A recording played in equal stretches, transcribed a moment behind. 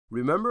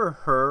Remember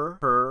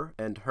her,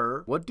 and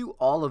her? What do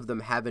all of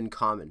them have in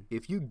common?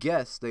 If you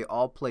guess they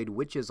all played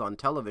witches on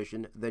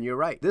television, then you're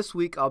right. This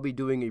week I'll be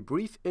doing a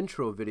brief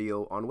intro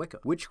video on Wicca.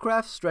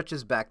 Witchcraft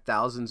stretches back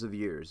thousands of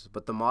years,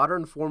 but the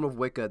modern form of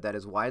Wicca that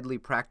is widely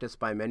practiced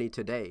by many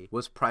today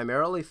was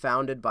primarily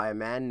founded by a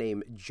man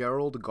named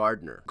Gerald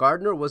Gardner.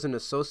 Gardner was an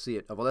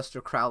associate of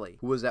Aleister Crowley,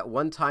 who was at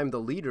one time the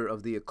leader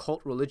of the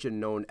occult religion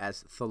known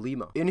as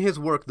Thelema. In his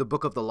work, The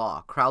Book of the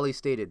Law, Crowley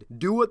stated,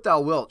 "Do what thou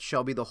wilt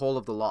shall be the whole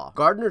of the law."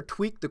 Gardner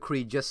tweaked the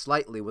creed just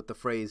slightly with the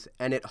phrase,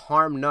 "And it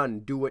harm none,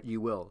 do what ye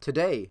will."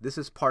 Today, this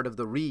is part of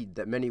the reed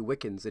that many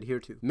Wiccans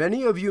adhere to.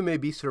 Many of you may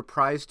be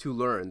surprised to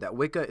learn that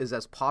Wicca is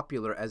as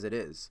popular as it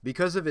is.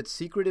 Because of its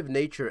secretive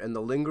nature and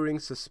the lingering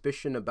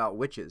suspicion about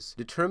witches,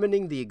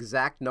 determining the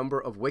exact number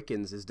of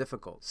Wiccans is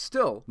difficult.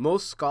 Still,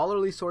 most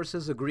scholarly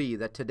sources agree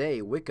that today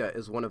Wicca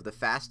is one of the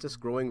fastest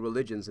growing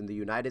religions in the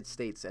United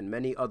States and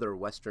many other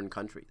Western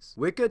countries.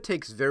 Wicca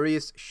takes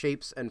various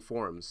shapes and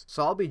forms,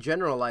 so I'll be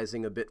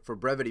generalizing a bit for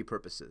brevity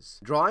purposes.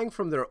 Drawing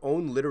from their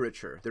own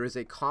literature, there is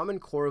a common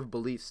core of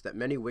beliefs that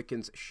many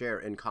Wiccans share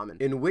in common.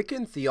 In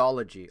Wiccan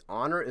theology,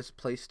 honor is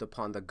placed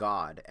upon the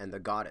god and the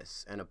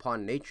goddess, and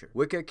upon nature.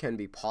 Wicca can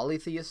be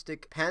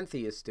polytheistic,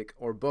 pantheistic,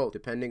 or both,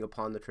 depending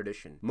upon the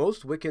tradition.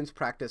 Most Wiccans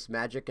practice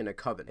magic in a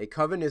coven. A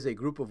coven is a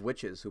group of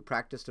witches who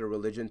practice their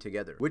religion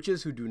together.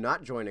 Witches who do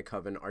not join a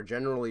coven are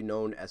generally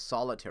known as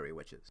solitary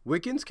witches.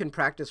 Wiccans can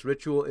practice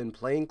ritual in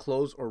plain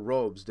clothes or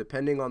robes,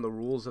 depending on the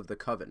rules of the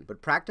coven,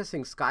 but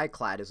practicing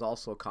skyclad is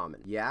also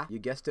common. Yeah, you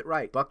guessed it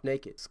right, buck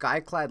naked.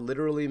 Skyclad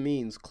literally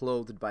means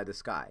clothed by the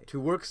sky. To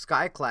work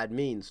skyclad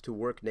means to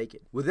work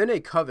naked. Within a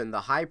coven,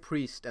 the high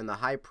priest and the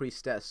high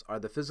priestess are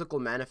the physical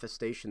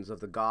manifestations of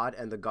the god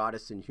and the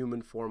goddess in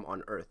human form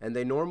on earth, and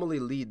they normally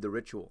lead the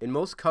ritual. In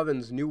most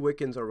covens, new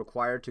Wiccans are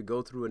required to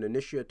go through an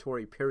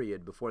initiatory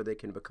period before they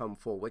can become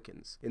full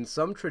Wiccans. In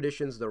some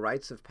traditions, the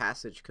rites of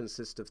passage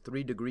consist of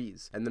 3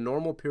 degrees, and the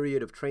normal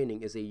period of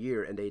training is a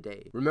year and a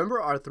day.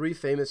 Remember our 3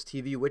 famous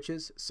TV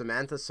witches,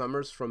 Samantha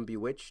Summers from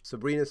Bewitched,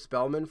 Sabrina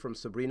Spellman from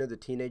Sabrina the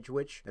Teenage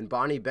Witch, and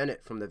Bonnie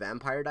Bennett from The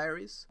Vampire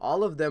Diaries?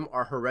 All of them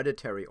are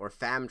hereditary or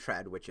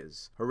famtrad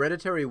witches.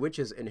 Hereditary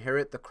witches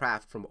inherit the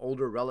craft from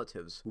older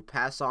relatives who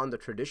pass on the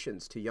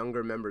traditions to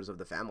younger members of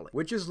the family.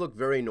 Witches look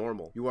very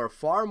normal. You are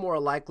far more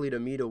likely to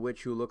meet a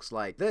witch who looks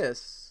like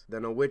this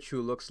than a witch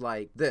who looks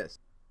like this.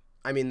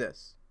 I mean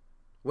this.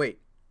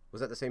 Wait,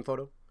 was that the same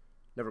photo?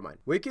 Never mind.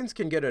 Wiccans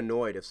can get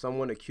annoyed if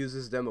someone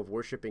accuses them of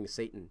worshipping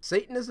Satan.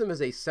 Satanism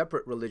is a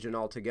separate religion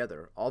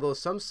altogether. Although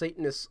some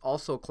Satanists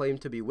also claim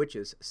to be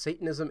witches,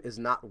 Satanism is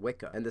not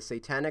Wicca, and the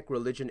satanic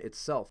religion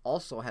itself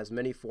also has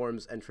many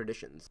forms and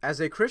traditions.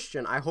 As a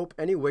Christian, I hope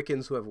any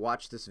Wiccans who have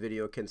watched this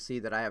video can see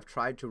that I have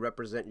tried to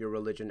represent your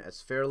religion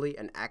as fairly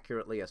and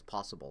accurately as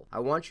possible. I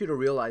want you to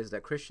realize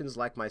that Christians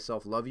like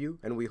myself love you,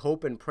 and we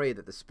hope and pray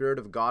that the Spirit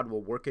of God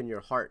will work in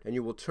your heart and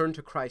you will turn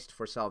to Christ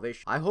for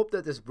salvation. I hope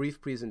that this brief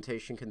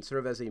presentation can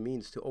serve as a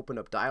means to open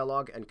up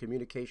dialogue and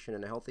communication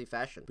in a healthy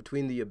fashion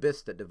between the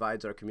abyss that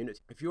divides our community.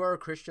 If you are a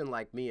Christian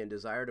like me and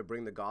desire to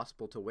bring the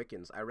gospel to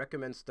Wiccans, I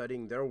recommend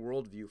studying their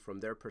worldview from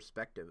their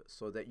perspective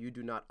so that you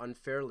do not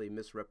unfairly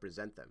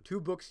misrepresent them.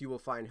 2 books you will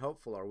find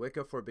helpful are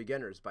Wicca for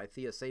Beginners by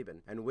Thea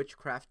Sabin and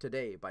Witchcraft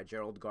Today by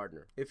Gerald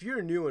Gardner. If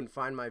you're new and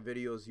find my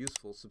videos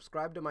useful,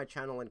 subscribe to my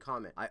channel and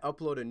comment. I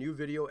upload a new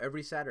video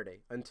every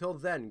Saturday. Until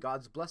then,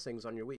 God's blessings on your week.